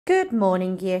Good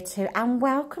morning, Year 2, and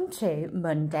welcome to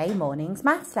Monday morning's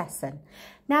maths lesson.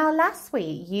 Now, last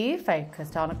week you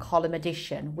focused on a column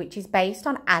addition, which is based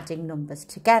on adding numbers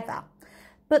together.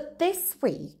 But this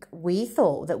week we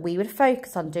thought that we would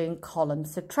focus on doing column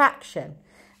subtraction,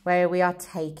 where we are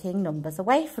taking numbers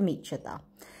away from each other.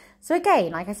 So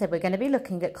again, like I said, we're going to be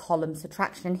looking at column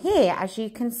subtraction. And here, as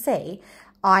you can see,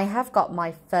 I have got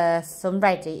my first sum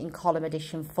ready in column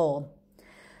addition form.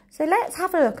 So let's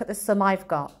have a look at the sum I've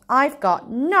got. I've got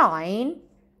 9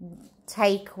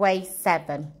 take away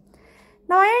 7.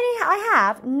 Now I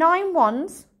have 9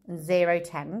 ones and 0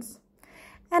 tens.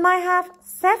 And I have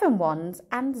 7 ones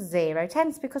and 0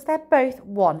 tens because they're both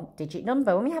one-digit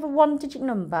number. When we have a one-digit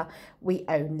number, we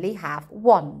only have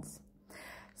ones.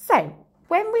 So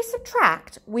when we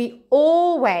subtract, we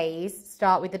always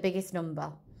start with the biggest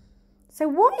number. So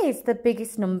what is the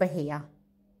biggest number here?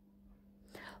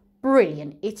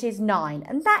 Brilliant, it is 9,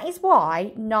 and that is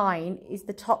why 9 is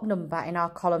the top number in our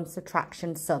column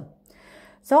subtraction sum.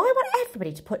 So I want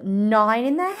everybody to put 9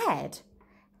 in their head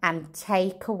and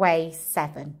take away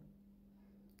 7.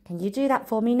 Can you do that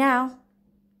for me now?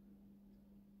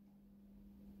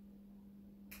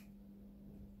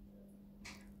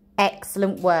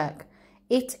 Excellent work.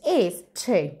 It is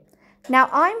 2. Now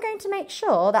I'm going to make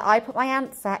sure that I put my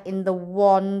answer in the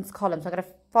ones column. So I'm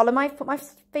going to put my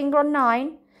finger on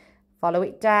 9. Follow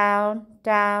it down,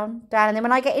 down, down. And then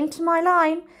when I get into my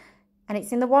line and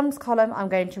it's in the ones column, I'm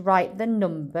going to write the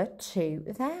number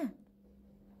 2 there.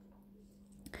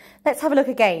 Let's have a look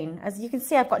again. As you can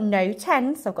see, I've got no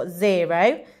tens. So I've got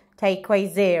 0, take away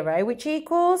 0, which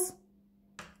equals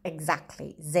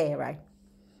exactly 0.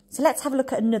 So let's have a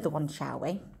look at another one, shall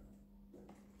we?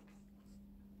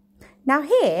 Now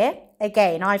here,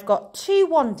 again, I've got 2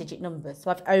 one-digit numbers.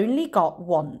 So I've only got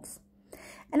ones.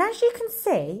 And as you can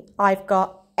see, I've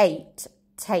got 8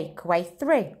 take away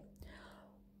 3.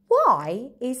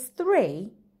 Why is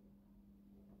 3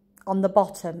 on the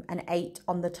bottom and 8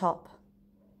 on the top?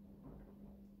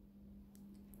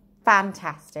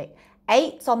 Fantastic.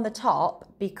 8's on the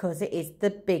top because it is the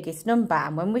biggest number.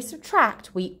 And when we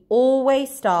subtract, we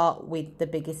always start with the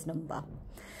biggest number.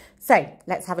 So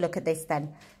let's have a look at this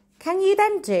then. Can you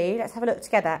then do, let's have a look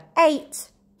together, 8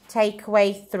 take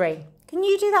away 3. Can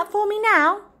you do that for me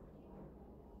now?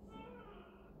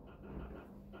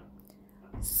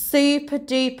 Super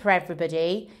duper,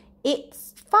 everybody.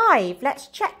 It's 5. Let's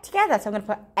check together. So I'm going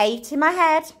to put 8 in my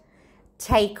head.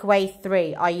 Take away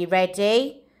 3. Are you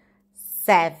ready?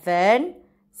 7,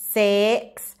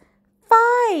 6,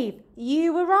 5.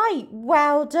 You were right.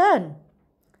 Well done.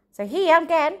 So here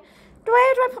again,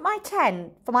 where do I put my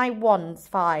 10 for my ones?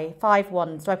 5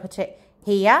 ones. Do I put it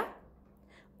here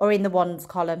or in the ones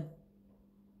column?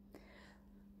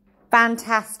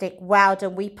 Fantastic, well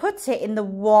done. We put it in the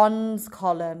ones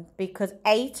column because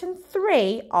 8 and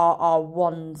 3 are our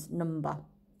ones number.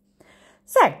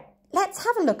 So let's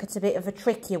have a look at a bit of a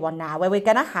trickier one now where we're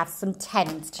going to have some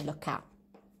tens to look at.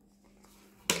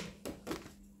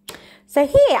 So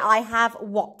here I have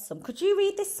what sum? Could you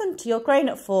read this sum to your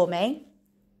grown-up for me?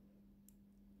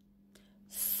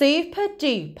 Super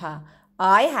duper.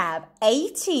 I have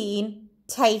 18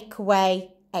 take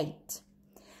away 8.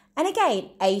 And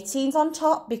again, 18's on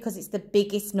top because it's the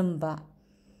biggest number.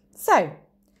 So,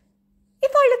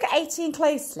 if I look at 18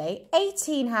 closely,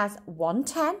 18 has 1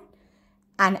 10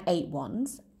 and 8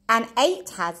 ones. And 8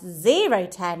 has 0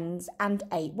 tens and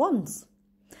 8 ones.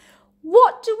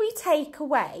 What do we take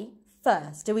away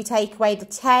first? Do we take away the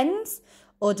tens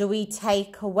or do we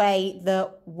take away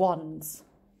the ones?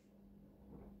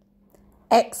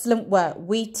 Excellent work.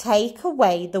 We take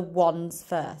away the ones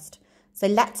first. So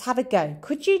let's have a go.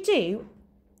 Could you do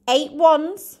 8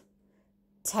 ones,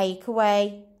 take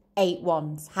away 8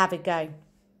 ones? Have a go.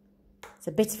 It's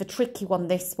a bit of a tricky one,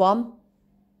 this one.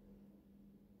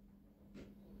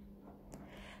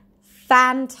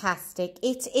 Fantastic.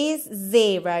 It is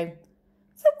 0.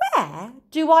 So where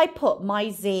do I put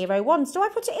my 0 ones? Do I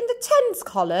put it in the tens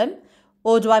column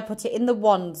or do I put it in the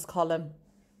ones column?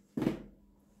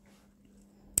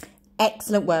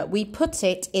 Excellent work. We put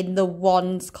it in the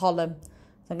ones column.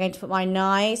 So I'm going to put my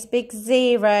nice big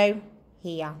 0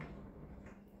 here.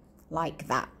 Like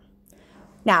that.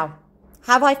 Now,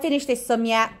 have I finished this sum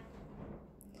yet?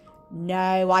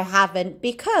 No, I haven't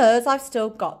because I've still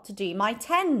got to do my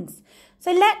tens.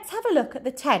 So let's have a look at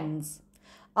the tens.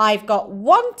 I've got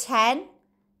 1 10,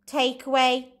 take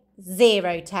away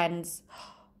 0 tens.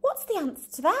 What's the answer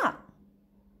to that?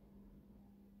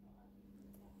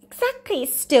 Exactly,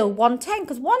 it's still 1 10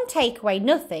 because 1 take away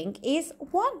nothing is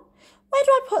 1. Where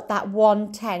do I put that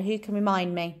 1 10? Who can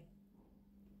remind me?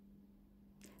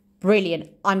 Brilliant.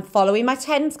 I'm following my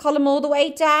tens column all the way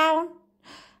down.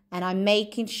 And I'm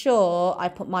making sure I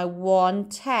put my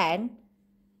 110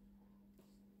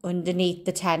 underneath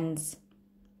the tens.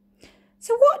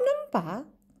 So what number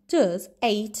does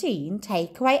 18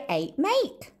 take away 8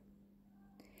 make?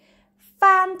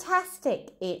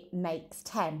 Fantastic. It makes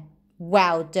 10.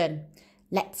 Well done.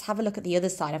 Let's have a look at the other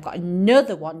side. I've got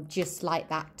another one just like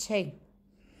that too.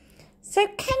 So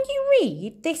can you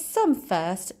read this sum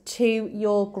first to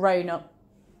your grown-up?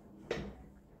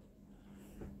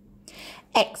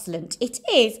 Excellent. It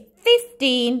is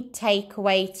 15 take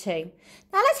away 2.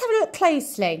 Now let's have a look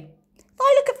closely. If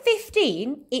I look at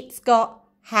 15, it's got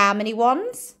how many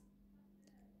ones?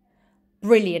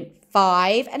 Brilliant.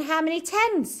 5. And how many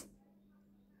tens?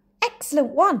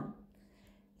 Excellent. 1.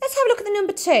 Let's have a look at the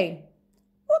number 2.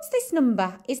 What's this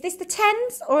number? Is this the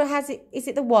tens or is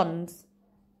it the ones?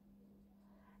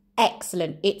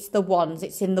 Excellent. It's the ones.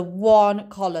 It's in the 1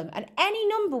 column. And any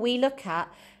number we look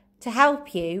at to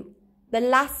help you, the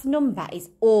last number is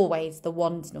always the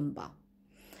ones number.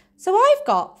 So I've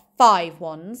got 5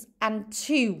 ones and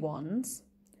 2 ones.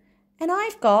 And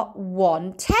I've got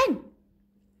 1 10.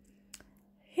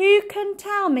 Who can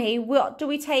tell me what do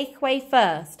we take away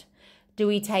first? Do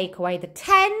we take away the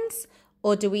tens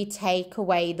or do we take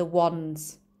away the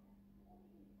ones?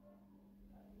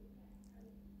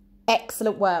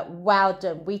 Excellent work. Well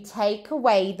done. We take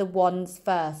away the ones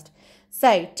first.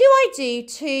 So, do I do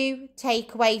 2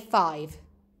 take away 5?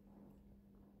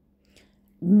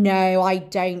 No, I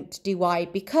don't, do I?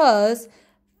 Because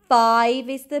 5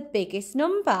 is the biggest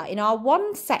number in our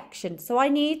ones section. So, I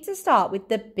need to start with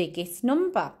the biggest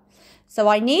number. So,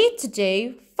 I need to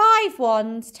do 5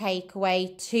 ones take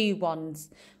away 2 ones.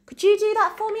 Could you do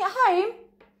that for me at home?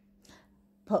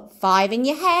 Put 5 in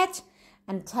your head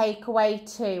and take away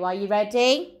 2. Are you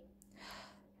ready?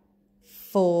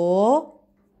 4,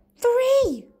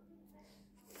 3.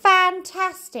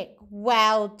 Fantastic.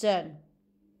 Well done.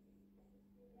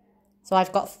 So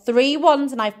I've got 3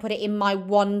 ones and I've put it in my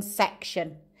ones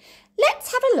section.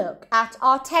 Let's have a look at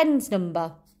our tens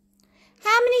number.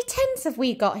 How many tens have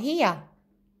we got here?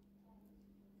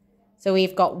 So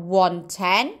we've got 1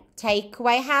 10. Take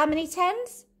away how many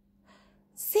tens?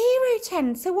 0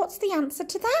 tens. So what's the answer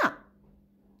to that?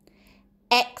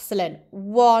 Excellent.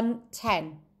 1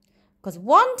 10. Because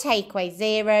 1 take away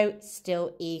 0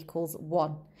 still equals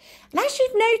 1. And as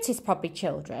you've noticed probably,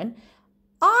 children,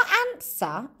 our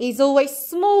answer is always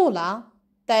smaller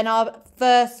than our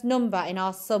first number in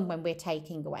our sum when we're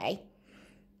taking away.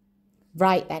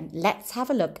 Right then, let's have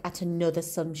a look at another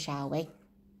sum, shall we?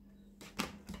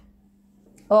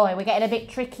 Oh, we're getting a bit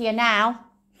trickier now.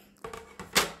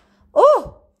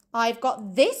 Oh, I've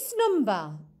got this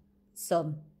number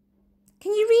sum.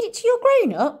 Can you read it to your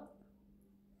grown-up?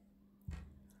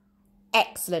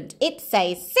 Excellent. It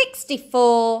says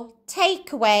 64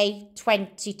 take away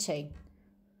 22.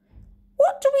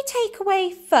 What do we take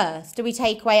away first? Do we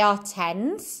take away our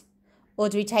tens or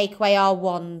do we take away our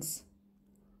ones?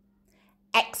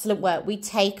 Excellent work. We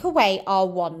take away our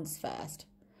ones first.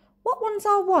 What ones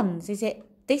are ones? Is it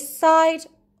this side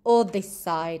or this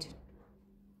side?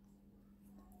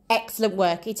 Excellent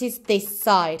work. It is this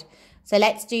side. So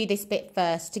let's do this bit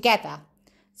first together.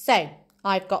 So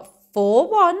I've got 4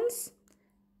 ones,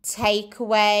 take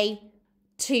away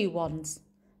 2 ones.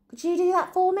 Could you do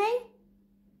that for me?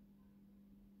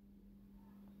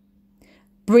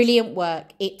 Brilliant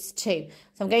work. It's 2.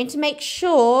 So I'm going to make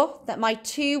sure that my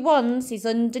 2 ones is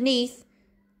underneath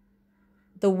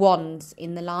the ones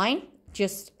in the line,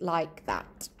 just like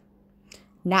that.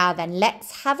 Now then,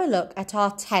 let's have a look at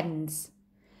our tens.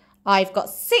 I've got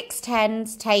 6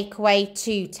 tens, take away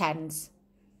 2 tens.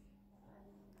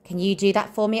 Can you do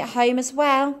that for me at home as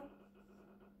well?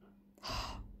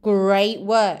 Great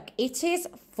work. It is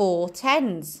 4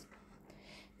 tens.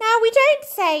 Now, we don't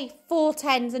say 4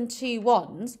 tens and 2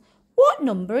 ones. What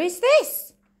number is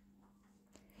this?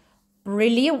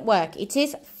 Brilliant work. It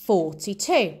is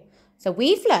 42. So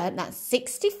we've learnt that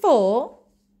 64,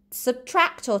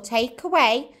 subtract or take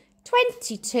away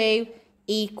 22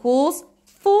 equals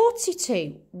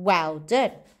 42. Well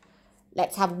done.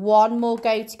 Let's have one more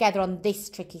go together on this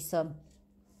tricky sum.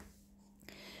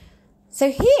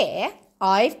 So here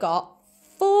I've got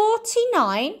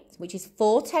 49, which is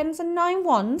 4 tens and 9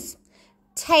 ones,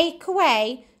 take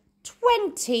away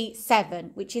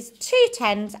 27, which is 2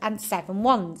 tens and 7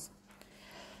 ones.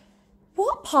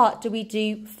 What part do we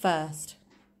do first?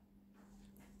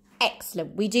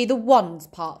 Excellent. We do the ones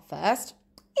part first.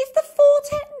 Is the 4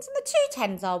 tens and the 2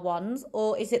 tens our ones,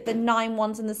 or is it the 9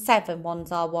 ones and the 7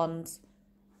 ones our ones?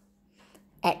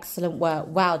 Excellent work.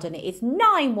 Well done. It is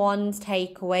 9 ones,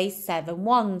 take away 7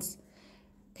 ones.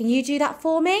 Can you do that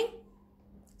for me?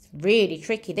 It's really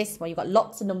tricky, this one. You've got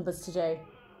lots of numbers to do.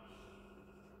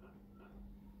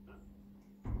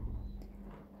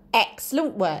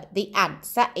 Excellent work. The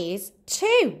answer is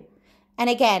 2. And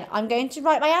again, I'm going to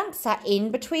write my answer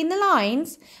in between the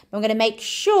lines. I'm going to make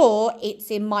sure it's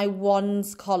in my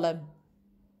ones column.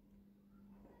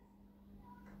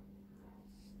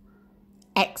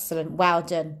 Excellent. Well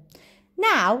done.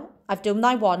 Now, I've done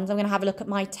my ones. I'm going to have a look at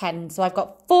my tens. So I've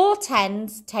got 4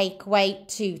 tens, take away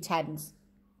 2 tens.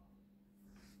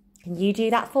 Can you do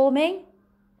that for me?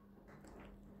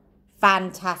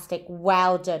 Fantastic.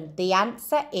 Well done. The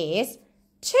answer is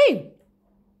 2.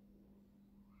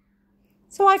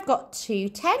 So I've got 2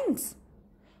 tens.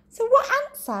 So what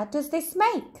answer does this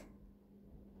make?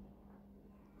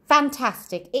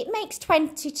 Fantastic. It makes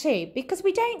 22 because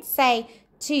we don't say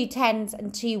 2 tens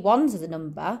and 2 ones as a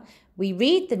number. We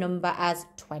read the number as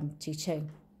 22.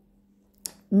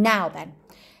 Now then,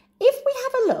 if we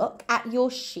have a look at your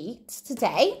sheets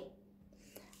today,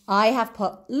 I have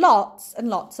put lots and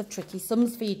lots of tricky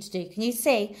sums for you to do. Can you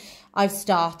see? I've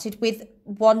started with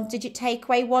 1 digit, take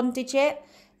away 1 digit,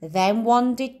 then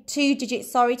 2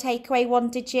 digit, take away 1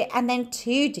 digit, and then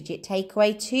 2 digit, take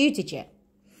away 2 digit.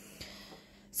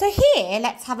 So here,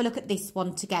 let's have a look at this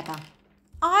one together.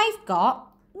 I've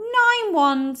got 9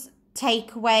 ones,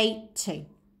 take away 2.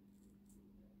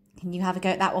 Can you have a go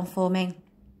at that one for me?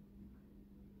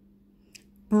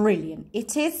 Brilliant.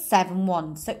 It is 7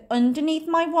 ones. So underneath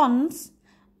my ones,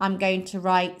 I'm going to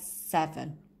write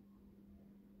 7.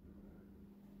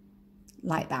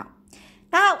 Like that.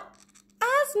 Now,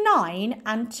 as 9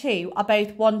 and 2 are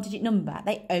both 1 digit number,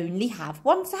 they only have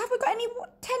 1. So have we got any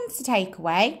tens to take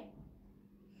away?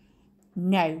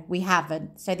 No, we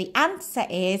haven't. So the answer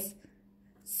is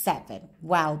 7.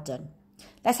 Well done.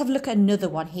 Let's have a look at another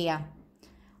one here.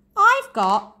 I've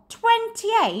got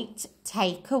 28,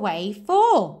 take away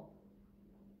 4.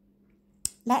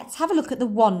 Let's have a look at the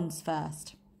ones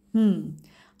first.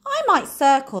 I might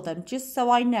circle them just so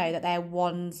I know that they're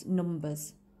ones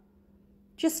numbers.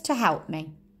 Just to help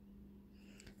me.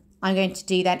 I'm going to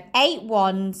do then 8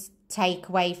 ones, take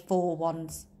away 4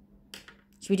 ones.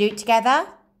 Should we do it together?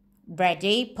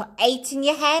 Ready? Put 8 in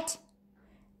your head.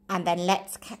 And then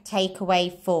let's take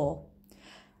away 4.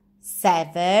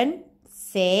 7,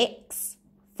 6,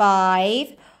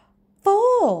 5,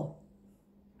 4.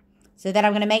 So then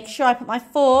I'm going to make sure I put my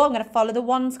 4. I'm going to follow the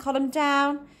ones column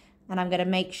down. And I'm going to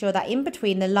make sure that in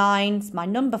between the lines, my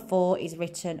number 4 is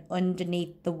written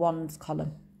underneath the ones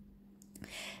column.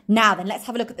 Now then, let's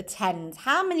have a look at the tens.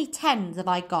 How many tens have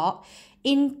I got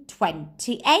in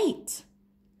 28?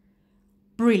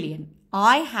 Brilliant.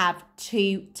 I have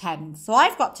 2 tens. So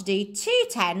I've got to do 2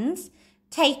 tens,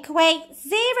 take away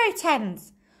 0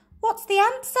 tens. What's the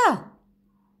answer?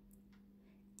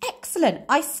 Excellent.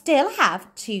 I still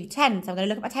have 2 tens. I'm going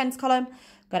to look at my tens column.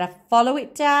 I'm going to follow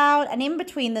it down. And in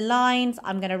between the lines,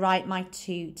 I'm going to write my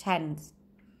 2 tens.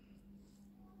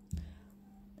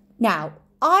 Now,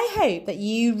 I hope that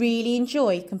you really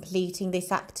enjoy completing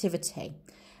this activity.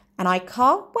 And I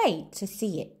can't wait to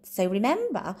see it. So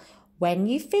remember, when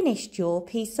you've finished your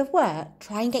piece of work,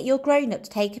 try and get your grown-up to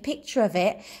take a picture of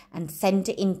it and send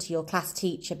it in to your class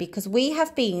teacher, because we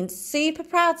have been super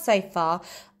proud so far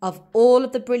of all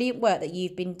of the brilliant work that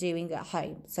you've been doing at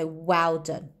home. So well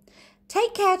done.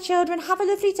 Take care, children. Have a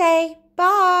lovely day.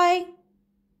 Bye.